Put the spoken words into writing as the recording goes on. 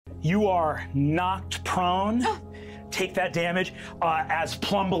You are knocked prone. Take that damage as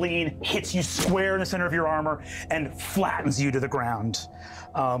Plumbaline hits you square in the center of your armor and flattens you to the ground.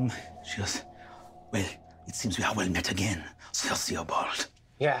 She goes, well, it seems we are well met again, Celsior Bald.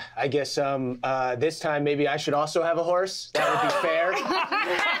 Yeah, I guess this time maybe I should also have a horse. That would be fair.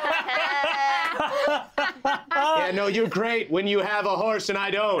 Yeah, no, you're great when you have a horse and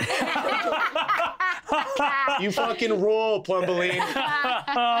I don't. You fucking rule, Plumbaline.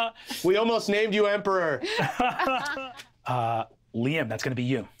 We almost named you Emperor. Liam, that's gonna be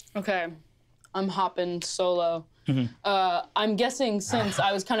you. Okay, I'm hopping solo. I'm guessing since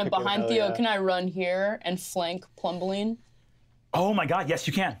I was kind of behind Theo, yeah. can I run here and flank Plumbaline? Oh my God, yes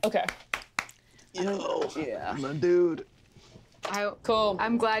you can. Okay. Yo, yeah, my dude. Cool.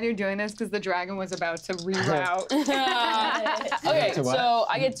 I'm glad you're doing this because the dragon was about to reroute. Okay, so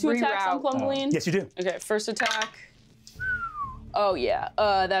I get 2 attacks on Plumbaline. Yes you do. Okay, first attack. Oh yeah,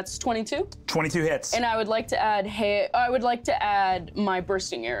 that's 22. 22 hits. And I would like to add my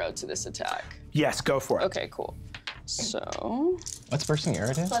bursting arrow to this attack. Yes, go for it. Okay, cool. So. What's bursting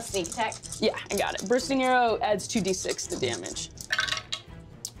arrow do? Plus sneak attack. Yeah, I got it. Bursting arrow adds 2d6 to damage.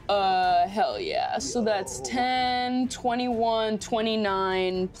 Hell yeah. So that's 10, 21,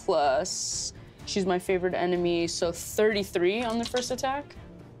 29 plus. She's my favorite enemy, so 33 on the first attack.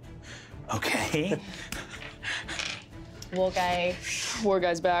 Okay. War guy. War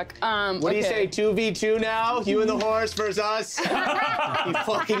guy's back. What do you say, 2v2 now? You and the horse versus us? You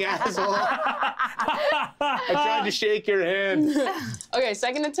fucking asshole. I tried to shake your hand. Okay,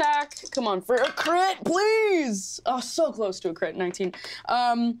 second attack. Come on, for a crit, please. Oh, so close to a crit, 19.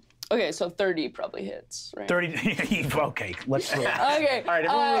 Okay, so 30 probably hits, right? 30, okay, let's roll. Okay. All right,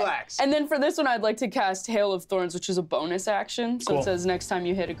 everyone relax. And then for this one, I'd like to cast Hail of Thorns, which is a bonus action. So Cool. it says next time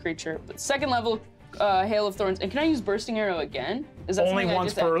you hit a creature. But second level, Hail of Thorns. And can I use Bursting Arrow again? Is that Only something I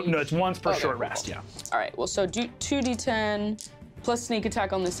once just per, add each? no, it's once per Okay, short cool. rest, yeah. All right, well, so do 2d10 plus sneak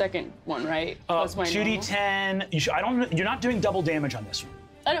attack on the second one, right? Plus my 2d10, you're not doing double damage on this one.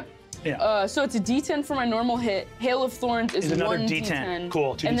 I don't. Yeah. So it's a D10 for my normal hit. Hail of Thorns is another 1 D10. D10.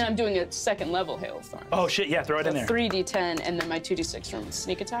 Cool, 2 And then D10. I'm doing a second level Hail of Thorns. Oh shit, yeah, throw it in there. 3 D10 and then my 2d6 from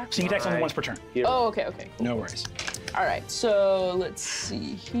sneak attack. Sneak attack's only Alright. once per turn. Oh, okay, okay. Cool. No worries. All right, so let's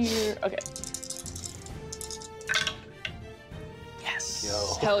see here. Okay. Yes.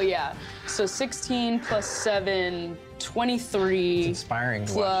 Yo. Hell yeah. So 16 plus 7, 23. Inspiring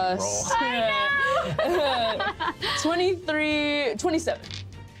to watch you roll. 23, 27.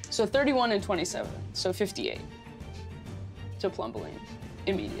 So 31 and 27, so 58. To Plumbaline,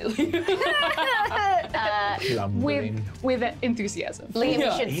 immediately. with enthusiasm. Liam,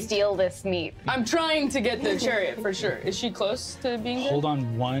 Yeah. we should steal this meat. I'm trying to get the chariot for sure. Is she close to being dead? Hold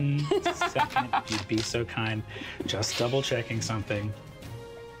on 1 second, if you'd be so kind. Just double checking something.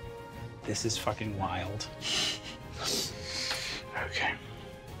 This is fucking wild. Okay.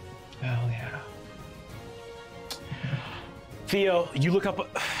 Hell yeah. Theo, you look up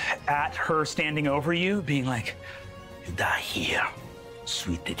at her standing over you, being like, you die here,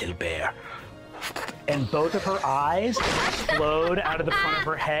 sweet little bear. And both of her eyes explode out of the front of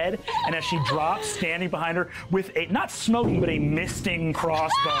her head, and as she drops, standing behind her with a, not smoking, but a misting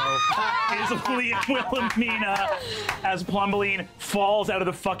crossbow, is Wilhelmina, as Plumbaline falls out of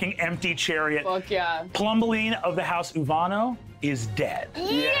the fucking empty chariot. Fuck yeah. Plumbaline of the House Uvano is dead.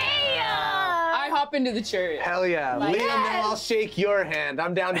 I hop into the chariot. Hell yeah. Liam, now I'll shake your hand.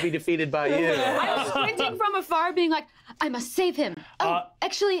 I'm down to be defeated by you. I was squinting from afar, being like, I must save him. Oh,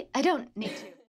 actually, I don't need to.